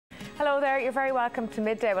Hello there, you're very welcome to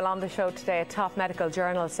Midday. Well, on the show today, a top medical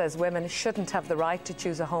journal says women shouldn't have the right to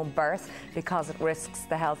choose a home birth because it risks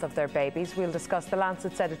the health of their babies. We'll discuss the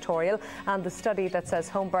Lancet's editorial and the study that says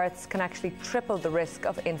home births can actually triple the risk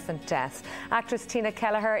of infant death. Actress Tina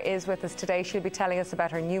Kelleher is with us today. She'll be telling us about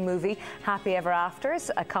her new movie, Happy Ever Afters,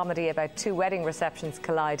 a comedy about two wedding receptions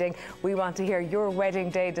colliding. We want to hear your wedding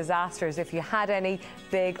day disasters, if you had any,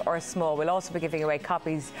 big or small. We'll also be giving away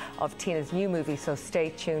copies of Tina's new movie, so stay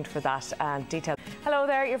tuned for that and details. Hello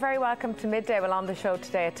there, you're very welcome to Midday. Well, on the show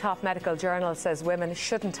today, a top medical journal says women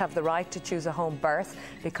shouldn't have the right to choose a home birth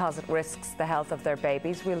because it risks the health of their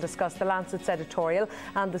babies. We'll discuss the Lancet's editorial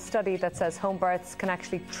and the study that says home births can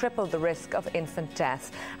actually triple the risk of infant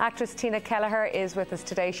death. Actress Tina Kelleher is with us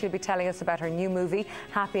today. She'll be telling us about her new movie,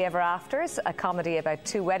 Happy Ever Afters, a comedy about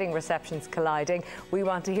two wedding receptions colliding. We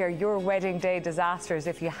want to hear your wedding day disasters,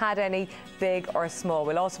 if you had any, big or small.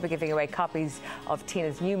 We'll also be giving away copies of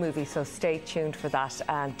Tina's new movie, so stay tuned for that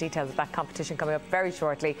and details of that competition coming up very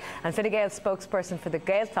shortly. And Fine Gael spokesperson for the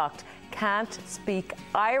Gaeltacht can't speak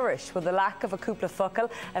Irish. Will the lack of a cúpla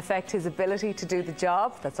focal affect his ability to do the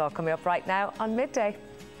job? That's all coming up right now on Midday.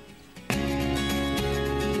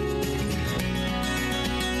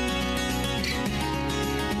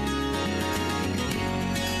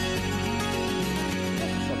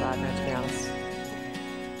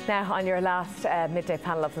 Now, on your last Midday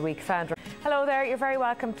panel of the week, founder. Hello there, you're very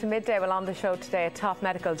welcome to Midday. Well, on the show today, a top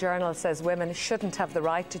medical journal says women shouldn't have the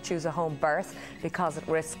right to choose a home birth because it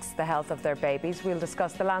risks the health of their babies. We'll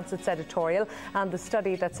discuss the Lancet's editorial and the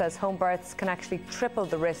study that says home births can actually triple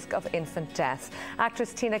the risk of infant death.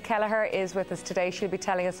 Actress Tina Kelleher is with us today. She'll be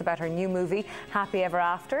telling us about her new movie, Happy Ever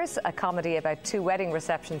Afters, a comedy about two wedding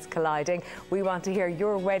receptions colliding. We want to hear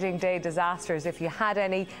your wedding day disasters, if you had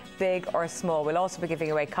any, big or small. We'll also be giving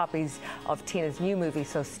away copies of Tina's new movie,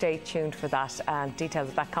 so stay tuned for that and details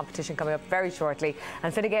of that competition coming up very shortly.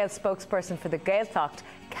 And Fine Gael spokesperson for the Gaeltacht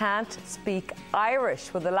can't speak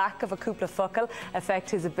Irish. Will the lack of a cúpla focal affect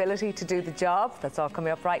his ability to do the job? That's all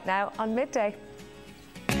coming up right now on Midday.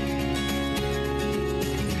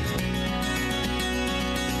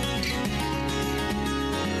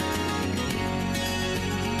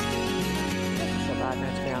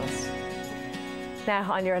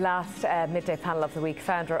 Now, on your last Midday panel of the week,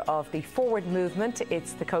 founder of the Forward Movement,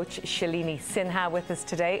 it's the coach Shalini Sinha with us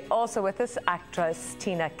today. Also with us, actress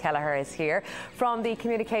Tina Kelleher is here. From the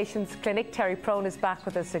Communications Clinic, Terry Prone is back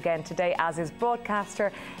with us again today, as is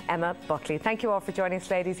broadcaster Emma Buckley. Thank you all for joining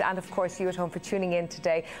us, ladies, and of course you at home for tuning in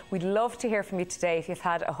today. We'd love to hear from you today if you've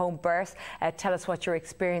had a home birth. Tell us what your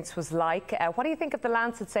experience was like. What do you think of the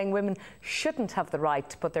Lancet saying women shouldn't have the right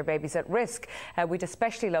to put their babies at risk? We'd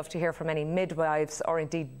especially love to hear from any midwives or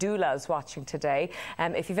indeed doulas watching today.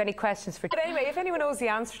 If you've any questions for... But anyway, if anyone knows the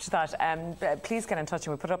answer to that, please get in touch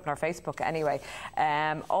and we'll put it up on our Facebook anyway.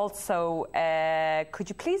 Also, could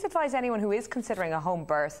you please advise anyone who is considering a home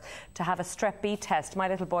birth to have a Strep B test? My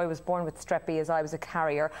little boy was born with Strep B as I was a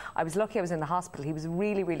carrier. I was lucky I was in the hospital. He was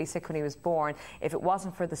really, really sick when he was born. If it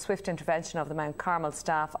wasn't for the swift intervention of the Mount Carmel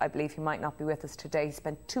staff, I believe he might not be with us today. He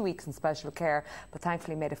spent 2 weeks in special care, but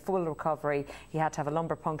thankfully made a full recovery. He had to have a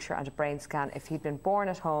lumbar puncture and a brain scan. If he'd been born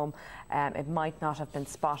at home, it might not have been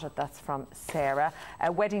spotted. That's from Sarah.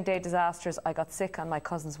 Wedding day disasters. I got sick on my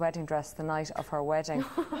cousin's wedding dress the night of her wedding.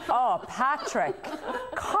 Oh, Patrick,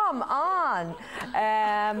 come on.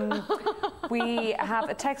 We have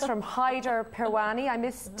a text from Hyder Perwani. I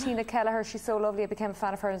miss Tina Kelleher. She's so lovely. I became a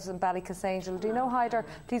fan of hers in Ballycasangel. Do you know Hyder?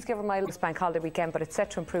 Please give her my bank holiday weekend, but it's set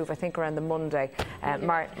to improve, I think, around the Monday.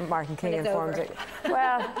 Martin King informed it.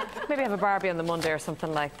 Well, maybe have a Barbie on the Monday or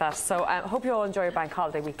something like that. So I hope you all enjoy your bank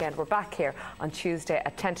holiday weekend. We're back here on Tuesday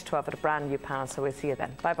at 10 to 12 at a brand new panel, so we'll see you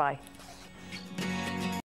then. Bye bye.